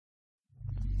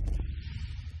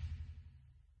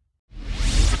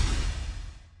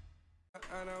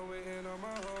line, I'm waiting on my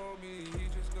homie. He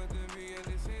just got to me and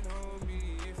this ain't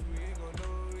homie. If we ain't got no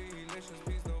relations,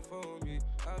 please don't phone me.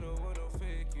 I don't want no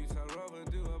fake use, I'd rather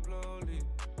do a blowly.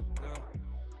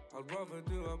 Yeah, I'd rather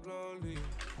do a blowly.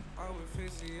 I'm with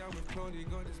Fizzy, I'm with Cody,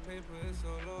 got this paper, it's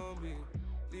all on me.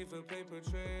 Leave a paper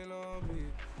trail on me.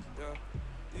 Yeah,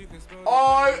 you can smell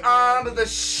I am the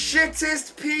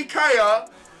shittest PKer.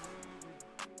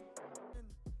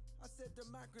 I said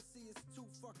democracy is too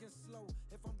fucking slow.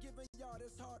 If I'm giving y'all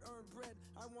this hard-earned bread,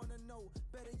 I wanna know.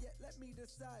 Better yet, let me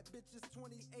decide. Bitches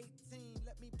 2018.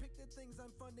 Let me pick the things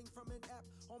I'm funding from an app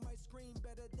on my screen.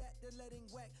 Better that than letting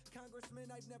whack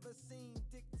congressmen I've never seen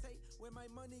dictate where my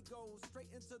money goes.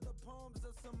 Straight into the palms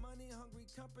of some money-hungry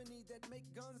company that make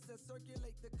guns that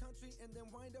circulate the country and then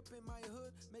wind up in my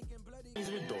hood making bloody. He's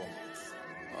with door.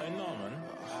 I know, man.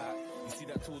 You see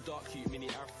that tall dark cute mini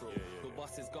afro? The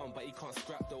boss is gone, but he can't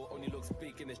scrap though. Only looks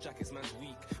big in his jackets, man's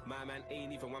weak. My man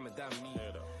ain't even one damn me.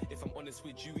 If I'm honest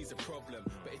with you, he's a problem.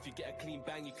 But if you get a clean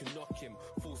bang, you can knock him.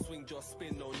 Full swing, just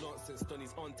spin, no nonsense.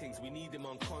 Donny's on things, we need him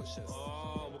unconscious.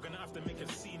 Oh, we're gonna have to make a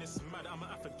scene. It's mad. I'ma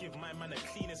have to give my man the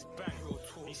cleanest bang.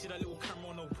 You see that little camera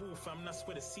on the wall, fam? That's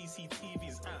where the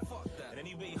CCTV's at. Fuck that. And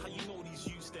anyway, how you know these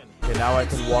youths then? Okay, now I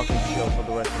can walk and chill for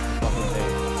the rest of the fucking day.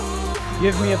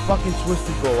 Give me a fucking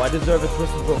twisted goal. I deserve a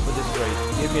twisted goal for this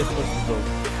race. Give me a twisted goal.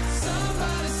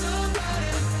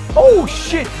 Oh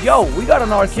shit, yo, we got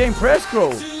an arcane press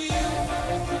goal.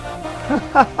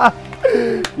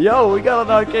 Yo, we got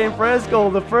an arcane press goal.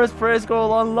 The first press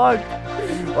goal unlocked.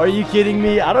 Are you kidding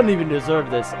me? I don't even deserve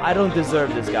this. I don't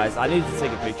deserve this, guys. I need to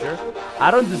take a picture.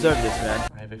 I don't deserve this, man.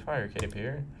 I have a fire cape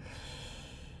here.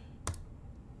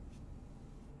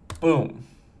 Boom.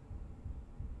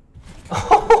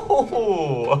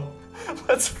 Oh,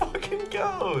 let's fucking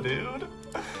go, dude.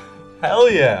 Hell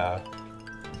yeah.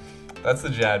 That's the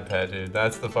Jad pet, dude.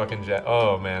 That's the fucking Jad.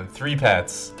 Oh, man. 3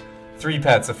 pets. 3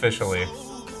 pets officially.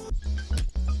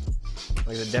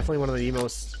 Like, they're definitely one of the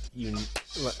most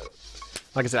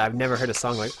like I said, I've never heard a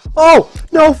song like, oh,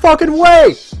 no fucking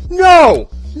way! No!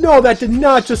 No, that did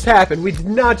not just happen. We did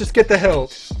not just get the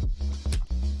hilt.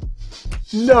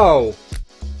 No.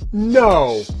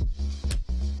 No.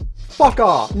 Fuck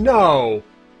off. No.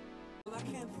 All I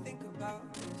can't think about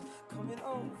is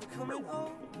coming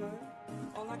over.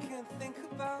 All I can't think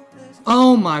about is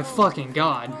Oh my fucking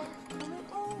god.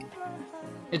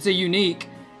 It's a unique.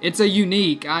 It's a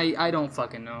unique. I don't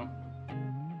fucking know.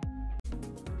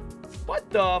 What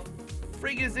the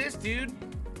frig is this, dude?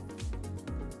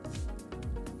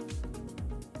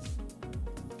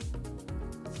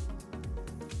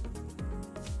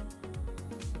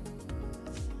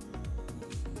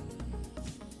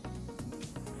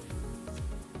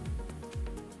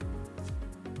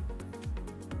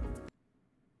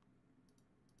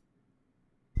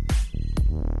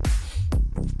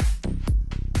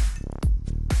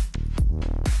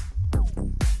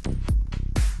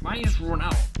 Why don't you just run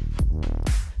out?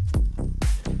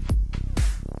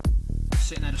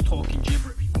 Sitting there just talking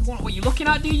gibberish. What are you looking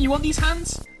at, dude? You want these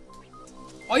hands?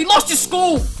 Oh, you lost your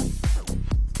skull!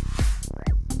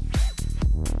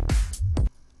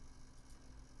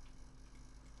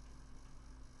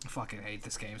 I fucking hate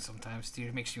this game sometimes, dude.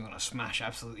 It makes me want to smash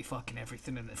absolutely fucking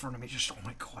everything in front of me. Just, oh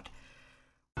my god.